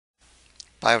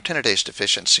Biotinidase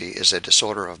deficiency is a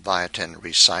disorder of biotin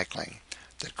recycling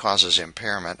that causes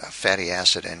impairment of fatty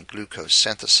acid and glucose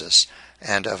synthesis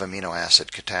and of amino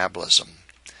acid catabolism.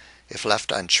 If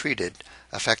left untreated,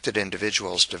 affected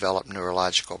individuals develop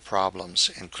neurological problems,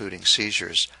 including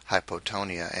seizures,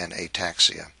 hypotonia, and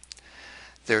ataxia.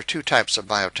 There are two types of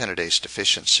biotinidase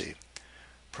deficiency.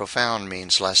 Profound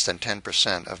means less than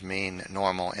 10% of mean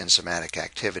normal enzymatic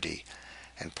activity,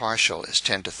 and partial is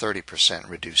 10 to 30%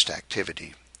 reduced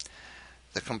activity.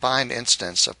 The combined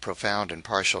incidence of profound and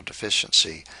partial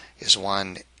deficiency is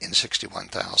 1 in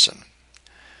 61,000.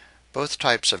 Both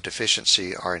types of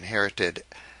deficiency are inherited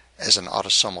as an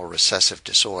autosomal recessive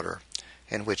disorder,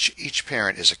 in which each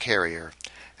parent is a carrier,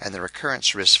 and the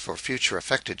recurrence risk for future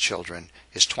affected children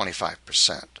is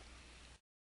 25%.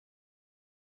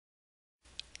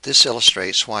 This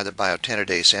illustrates why the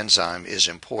biotinidase enzyme is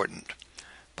important.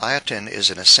 Biotin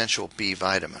is an essential B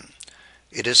vitamin.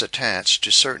 It is attached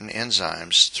to certain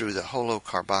enzymes through the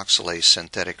holocarboxylase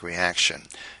synthetic reaction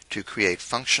to create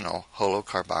functional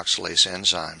holocarboxylase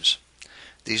enzymes.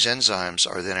 These enzymes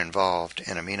are then involved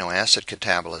in amino acid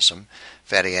catabolism,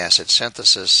 fatty acid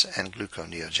synthesis, and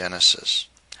gluconeogenesis.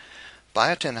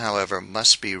 Biotin, however,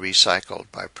 must be recycled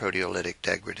by proteolytic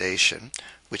degradation,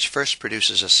 which first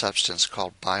produces a substance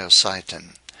called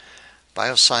biocytin.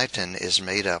 Biocytin is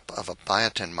made up of a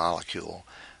biotin molecule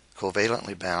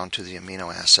covalently bound to the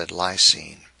amino acid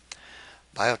lysine.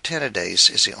 Biotinidase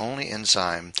is the only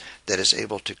enzyme that is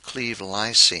able to cleave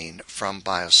lysine from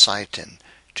biocytin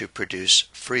to produce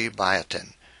free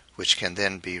biotin, which can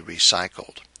then be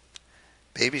recycled.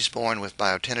 Babies born with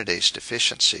biotinidase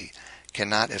deficiency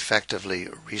cannot effectively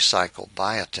recycle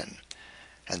biotin,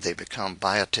 and they become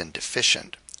biotin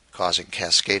deficient, causing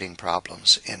cascading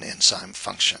problems in enzyme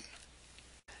function.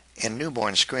 In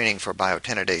newborn screening for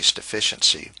biotinidase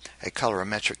deficiency, a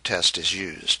colorimetric test is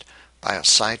used.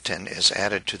 Biocytin is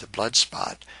added to the blood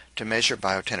spot to measure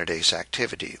biotinidase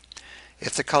activity.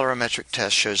 If the colorimetric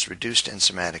test shows reduced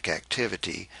enzymatic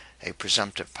activity, a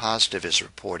presumptive positive is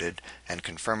reported and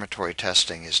confirmatory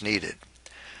testing is needed.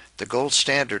 The gold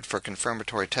standard for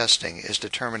confirmatory testing is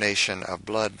determination of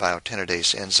blood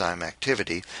biotinidase enzyme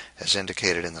activity, as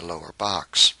indicated in the lower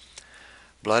box.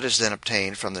 Blood is then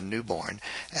obtained from the newborn,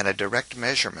 and a direct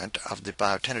measurement of the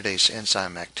biotinidase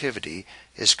enzyme activity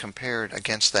is compared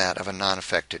against that of a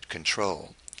non-affected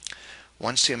control.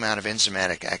 Once the amount of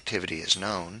enzymatic activity is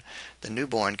known, the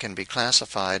newborn can be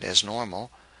classified as normal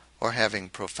or having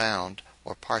profound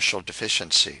or partial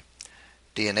deficiency.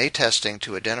 DNA testing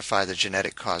to identify the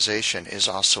genetic causation is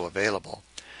also available,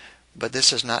 but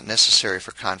this is not necessary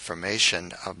for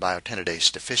confirmation of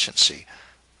biotinidase deficiency,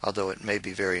 although it may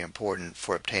be very important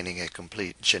for obtaining a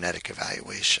complete genetic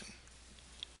evaluation.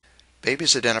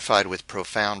 Babies identified with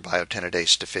profound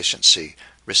biotinidase deficiency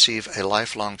receive a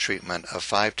lifelong treatment of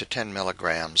 5 to 10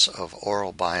 milligrams of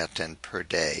oral biotin per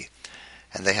day,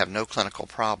 and they have no clinical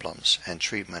problems, and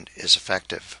treatment is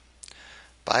effective.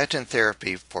 Biotin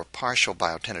therapy for partial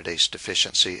biotinidase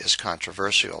deficiency is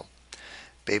controversial.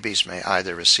 Babies may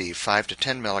either receive 5 to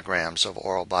 10 milligrams of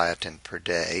oral biotin per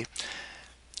day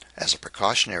as a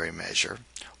precautionary measure,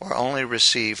 or only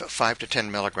receive 5 to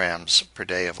 10 milligrams per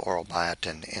day of oral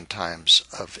biotin in times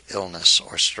of illness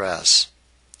or stress.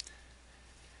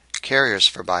 Carriers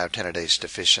for biotinidase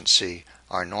deficiency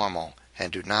are normal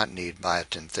and do not need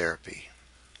biotin therapy.